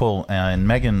 very cool. And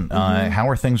Megan, how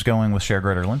are things going with Share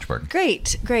Greater Lynchburg?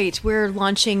 Great. We're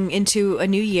launching into a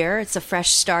new year. It's a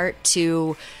fresh start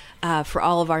to for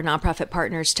all of our nonprofit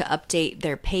partners to update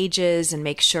their pages and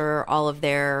make sure all of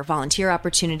their volunteer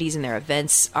opportunities and their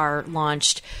events are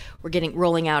launched. We're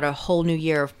rolling out a whole new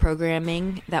year of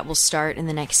programming that will start in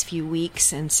the next few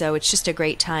weeks, and so it's just a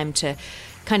great time to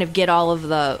kind of get all of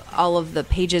the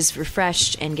pages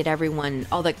refreshed and get everyone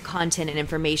all the content and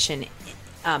information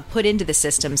put into the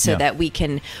system so that we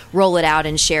can roll it out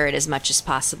and share it as much as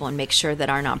possible and make sure that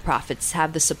our nonprofits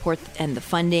have the support and the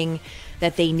funding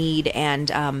that they need.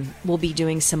 And we'll be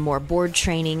doing some more board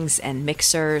trainings and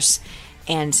mixers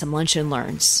and some lunch and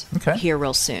learns here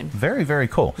real soon. Very, very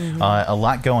cool. A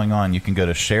lot going on. You can go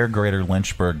to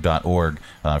sharegreaterlynchburg.org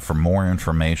for more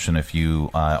information. If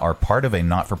you are part of a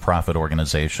not-for-profit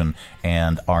organization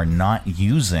and are not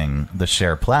using the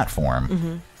Share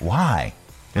platform, why?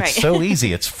 It's so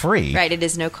easy. It's free. It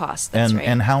is no cost. That's right.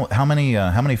 And how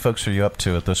many folks are you up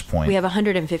to at this point? We have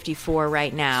 154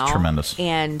 right now. It's tremendous.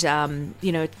 And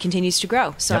it continues to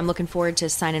grow. So I'm looking forward to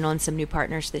signing on some new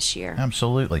partners this year.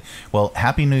 Absolutely. Well,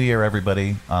 Happy New Year,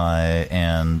 everybody.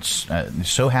 And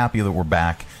so happy that we're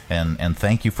back. And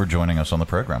thank you for joining us on the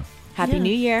program. Happy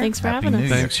New Year. Thanks for having us.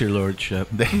 Thanks, Your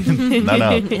Lordship. No.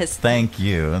 Yes. Thank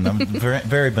you. And I'm very,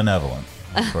 very benevolent,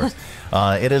 of course.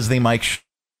 It is the Mike Show.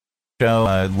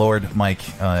 Lord Mike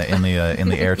in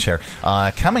the air chair.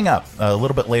 Coming up a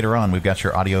little bit later on, we've got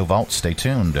your audio vault. Stay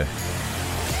tuned.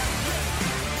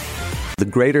 The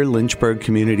Greater Lynchburg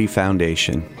Community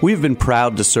Foundation. We've been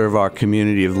proud to serve our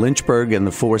community of Lynchburg and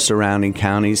the 4 surrounding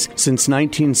counties since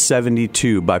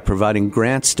 1972 by providing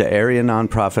grants to area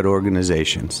nonprofit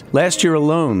organizations. Last year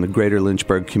alone, the Greater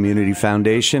Lynchburg Community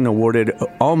Foundation awarded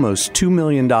almost $2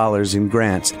 million in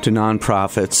grants to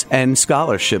nonprofits and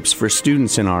scholarships for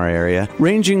students in our area,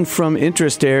 ranging from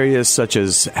interest areas such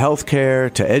as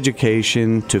healthcare to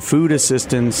education to food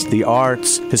assistance, the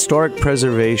arts, historic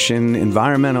preservation,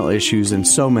 environmental issues, and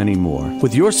so many more.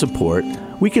 With your support,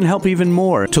 we can help even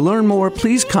more. To learn more,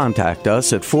 please contact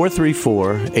us at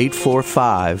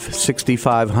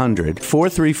 434-845-6500,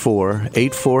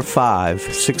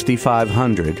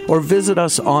 434-845-6500, or visit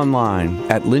us online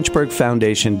at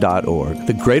lynchburgfoundation.org.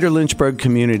 The Greater Lynchburg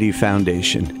Community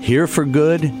Foundation, here for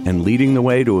good and leading the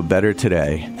way to a better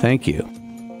today. Thank you.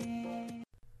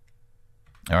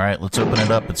 All right, let's open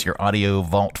it up. It's your audio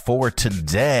vault for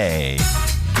today.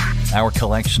 Our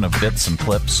collection of bits and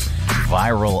clips,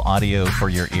 viral audio for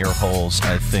your ear holes.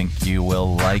 I think you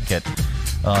will like it.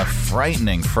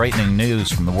 Frightening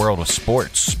news from the world of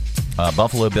sports.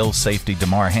 Buffalo Bills safety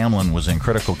Damar Hamlin was in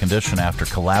critical condition after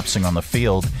collapsing on the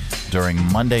field during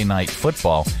Monday Night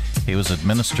Football. He was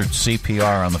administered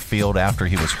CPR on the field after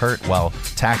he was hurt while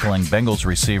tackling Bengals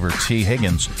receiver T.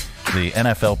 Higgins. The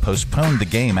NFL postponed the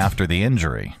game after the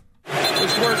injury.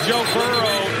 This is where Joe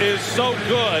Burrow is so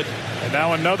good. And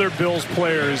now another Bills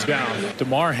player is down.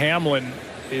 Damar Hamlin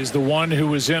is the one who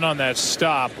was in on that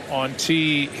stop on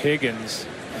T. Higgins.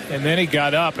 And then he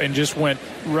got up and just went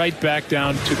right back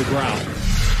down to the ground.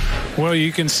 Well,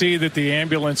 you can see that the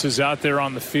ambulance is out there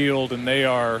on the field, and they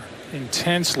are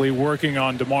intensely working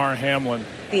on Damar Hamlin.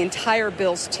 The entire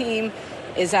Bills team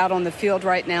is out on the field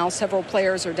right now. Several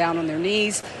players are down on their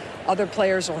knees. Other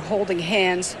players are holding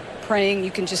hands, praying.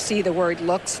 You can just see the worried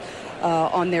looks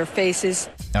on their faces.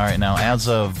 All right, now, as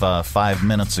of 5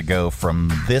 minutes ago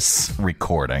from this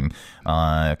recording,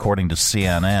 according to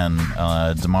CNN,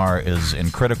 Damar is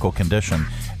in critical condition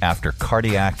after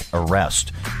cardiac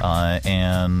arrest.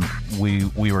 And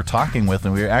we were talking with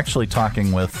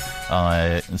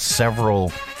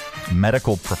several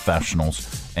medical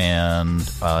professionals, and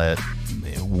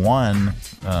one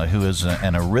who is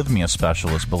an arrhythmia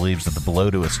specialist believes that the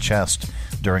blow to his chest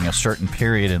during a certain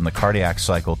period in the cardiac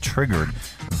cycle triggered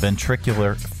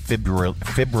ventricular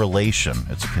fibrillation.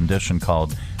 It's a condition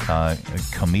called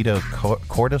comedo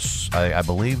cordis, I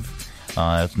believe.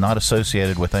 It's not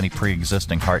associated with any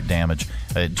pre-existing heart damage.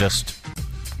 It just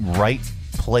right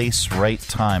place, right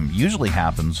time. Usually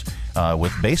happens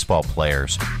with baseball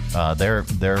players.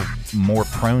 They're more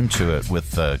prone to it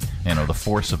with the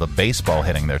force of a baseball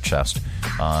hitting their chest.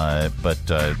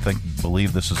 But I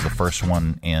believe this is the first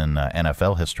one in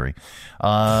NFL history.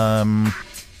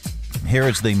 Here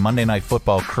is the Monday Night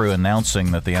Football crew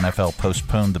announcing that the NFL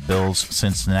postponed the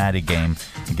Bills-Cincinnati game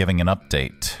and giving an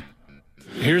update.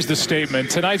 Here's the statement.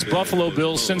 Tonight's Buffalo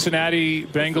Bills-Cincinnati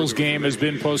Bengals game has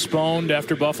been postponed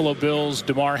after Buffalo Bills'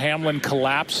 Damar Hamlin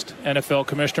collapsed, NFL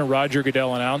Commissioner Roger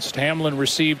Goodell announced. Hamlin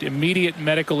received immediate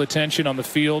medical attention on the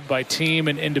field by team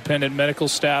and independent medical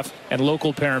staff and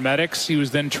local paramedics. He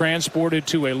was then transported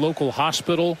to a local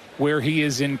hospital where he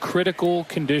is in critical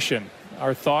condition.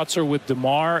 Our thoughts are with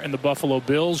Damar and the Buffalo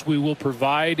Bills. We will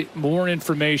provide more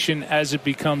information as it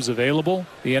becomes available.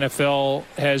 The NFL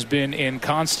has been in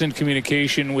constant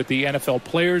communication with the NFL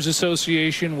Players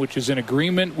Association, which is in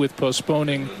agreement with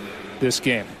postponing this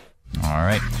game. All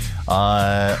right.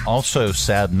 Also,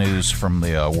 sad news from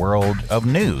the world of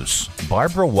news.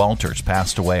 Barbara Walters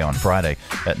passed away on Friday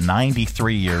at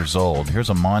 93 years old. Here's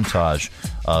a montage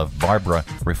of Barbara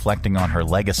reflecting on her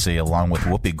legacy along with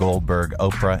Whoopi Goldberg,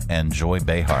 Oprah, and Joy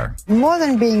Behar. More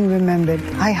than being remembered,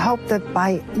 I hope that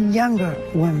by younger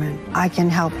women, I can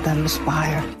help them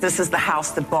aspire. This is the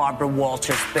house that Barbara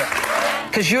Walters built.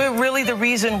 Because you're really the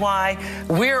reason why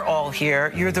we're all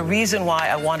here. You're the reason why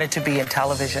I wanted to be in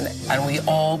television. And we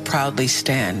all proudly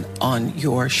stand on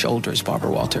your shoulders, Barbara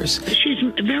Walters. She's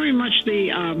very much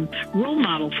the role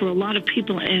model for a lot of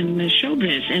people in the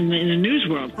showbiz, in the news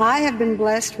world. I have been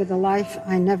blessed with a life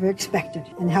I never expected.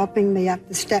 And helping me up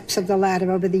the steps of the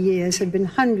ladder over the years have been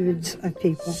hundreds of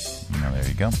people. Now, there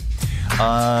you go.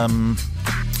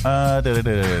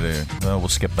 We'll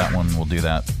skip that one. We'll do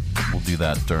that. We'll do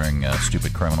that during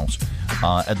Stupid Criminals.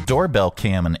 A doorbell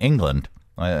cam in England.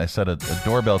 I said a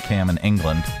doorbell cam in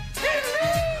England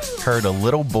heard a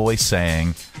little boy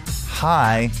saying,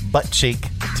 "Hi, butt cheek,"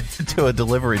 to a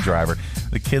delivery driver.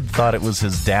 The kid thought it was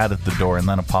his dad at the door and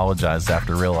then apologized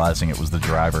after realizing it was the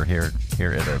driver. Here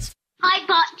it is. Hi,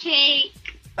 butt cheek.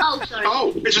 Oh, sorry.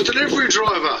 Oh, it's a delivery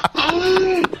driver.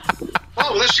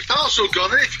 Oh, that's your parcel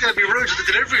gone. If you're going to be rude to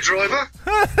the delivery driver.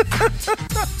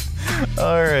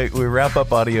 All right, we wrap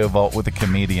up Audio Vault with a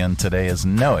comedian. Today is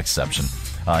no exception.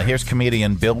 Here's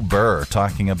comedian Bill Burr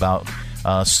talking about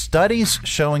studies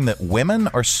showing that women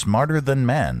are smarter than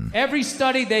men. Every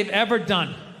study they've ever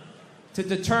done to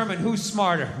determine who's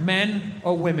smarter, men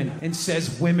or women, and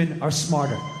says women are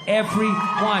smarter. Every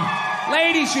one.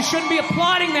 Ladies, you shouldn't be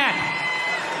applauding that.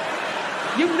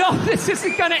 You know this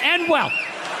isn't going to end well.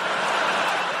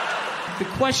 The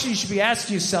question you should be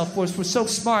asking yourself was, we're so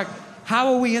smart,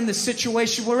 how are we in the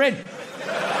situation we're in?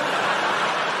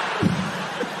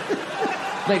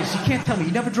 Ladies, you can't tell me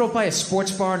you never drove by a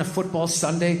sports bar on a football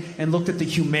Sunday and looked at the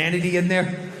humanity in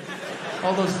there?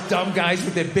 All those dumb guys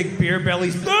with their big beer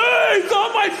bellies. Hey, he's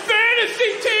on my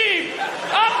fantasy team!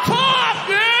 Up top,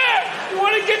 yeah! You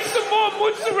want to get some more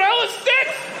mozzarella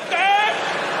sticks?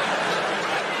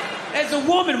 As a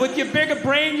woman with your bigger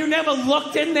brain, you never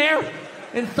looked in there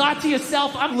and thought to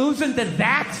yourself, I'm losing to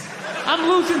that? I'm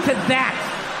losing to that.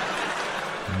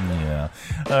 Yeah.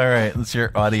 All right, that's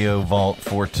your Audio Vault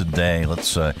for today.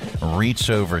 Let's reach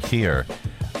over here,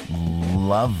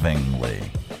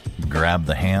 lovingly grab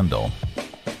the handle,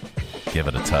 give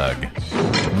it a tug.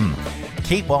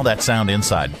 Keep all that sound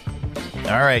inside.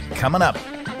 All right, coming up,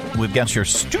 we've got your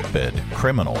Stupid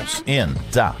Criminals in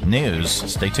the news.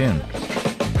 Stay tuned.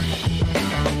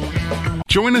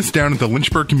 Join us down at the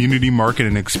Lynchburg Community Market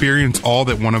and experience all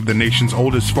that one of the nation's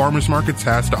oldest farmers markets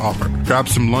has to offer. Grab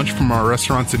some lunch from our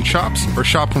restaurants and shops, or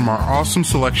shop from our awesome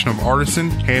selection of artisan,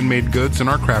 handmade goods in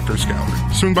our crafters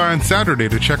gallery. Swing by on Saturday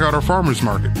to check out our farmers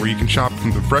market, where you can shop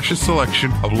from the freshest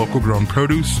selection of local grown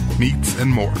produce, meats,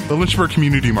 and more. The Lynchburg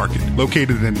Community Market,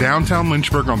 located in downtown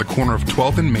Lynchburg on the corner of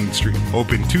 12th and Main Street.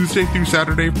 Open Tuesday through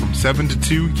Saturday from 7 to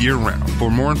 2 year-round.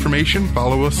 For more information,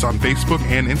 follow us on Facebook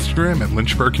and Instagram at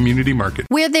Lynchburg Community Market.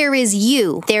 Where there is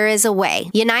you, there is a way.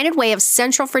 United Way of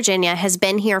Central Virginia has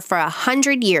been here for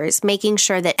 100 years, making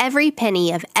sure that every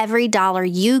penny of every dollar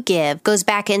you give goes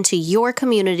back into your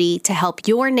community to help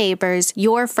your neighbors,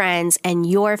 your friends, and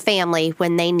your family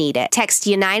when they need it. Text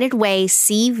United Way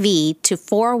CV to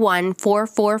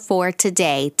 41444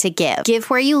 today to give. Give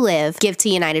where you live. Give to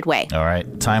United Way. All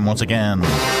right, time once again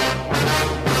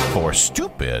for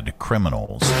Stupid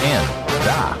Criminals in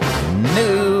the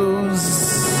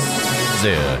News.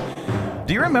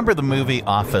 Do you remember the movie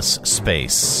Office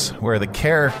Space, where the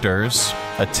characters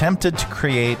attempted to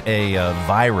create a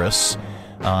virus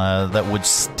that would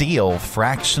steal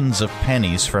fractions of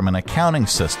pennies from an accounting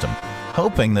system?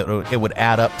 hoping that it would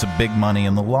add up to big money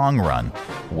in the long run.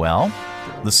 Well,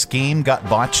 the scheme got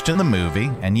botched in the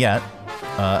movie, and yet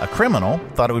a criminal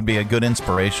thought it would be a good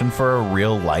inspiration for a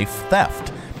real-life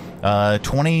theft. A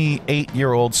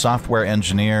 28-year-old software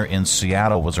engineer in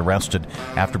Seattle was arrested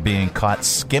after being caught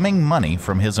skimming money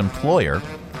from his employer,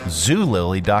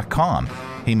 Zulily.com.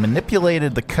 He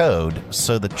manipulated the code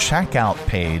so the checkout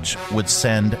page would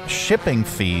send shipping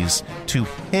fees to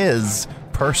his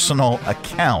personal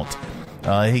account.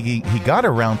 He got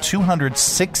around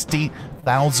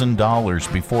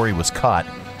 $260,000 before he was caught,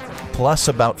 plus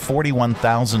about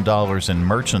 $41,000 in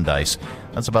merchandise.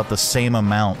 That's about the same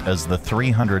amount as the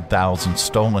 $300,000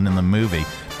 stolen in the movie.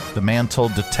 The man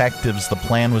told detectives the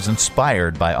plan was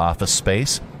inspired by Office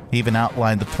Space. He even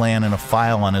outlined the plan in a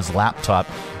file on his laptop,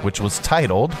 which was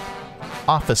titled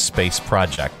Office Space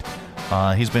Project.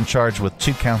 He's been charged with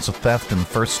 2 counts of theft in the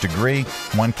first degree,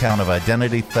 1 count of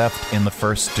identity theft in the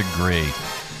first degree.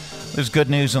 There's good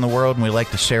news in the world, and we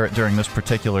like to share it during this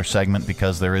particular segment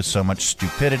because there is so much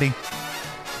stupidity.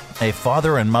 A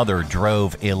father and mother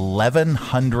drove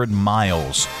 1,100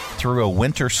 miles through a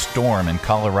winter storm in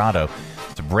Colorado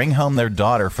to bring home their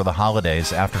daughter for the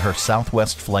holidays after her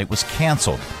Southwest flight was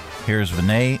canceled. Here's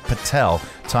Vinay Patel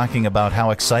talking about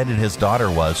how excited his daughter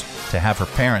was to have her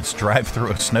parents drive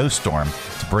through a snowstorm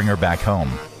to bring her back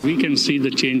home. We can see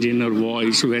the change in her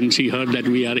voice when she heard that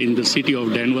we are in the city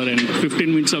of Denver and 15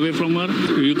 minutes away from her.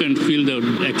 You can feel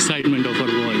the excitement of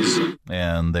her voice.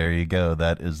 And there you go.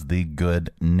 That is the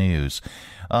good news.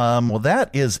 Well,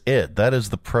 that is it. That is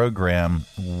the program.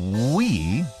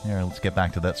 Here, let's get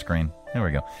back to that screen. There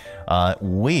we go.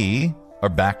 We are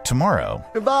back tomorrow.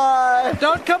 Goodbye.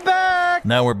 Don't come back.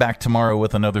 No, we're back tomorrow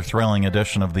with another thrilling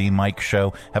edition of The Mike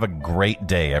Show. Have a great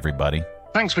day, everybody.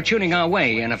 Thanks for tuning our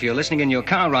way, and if you're listening in your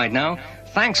car right now,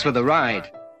 thanks for the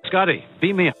ride. Scotty,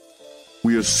 beat me up.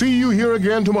 We'll see you here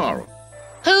again tomorrow.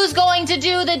 Who's going to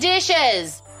do the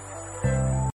dishes?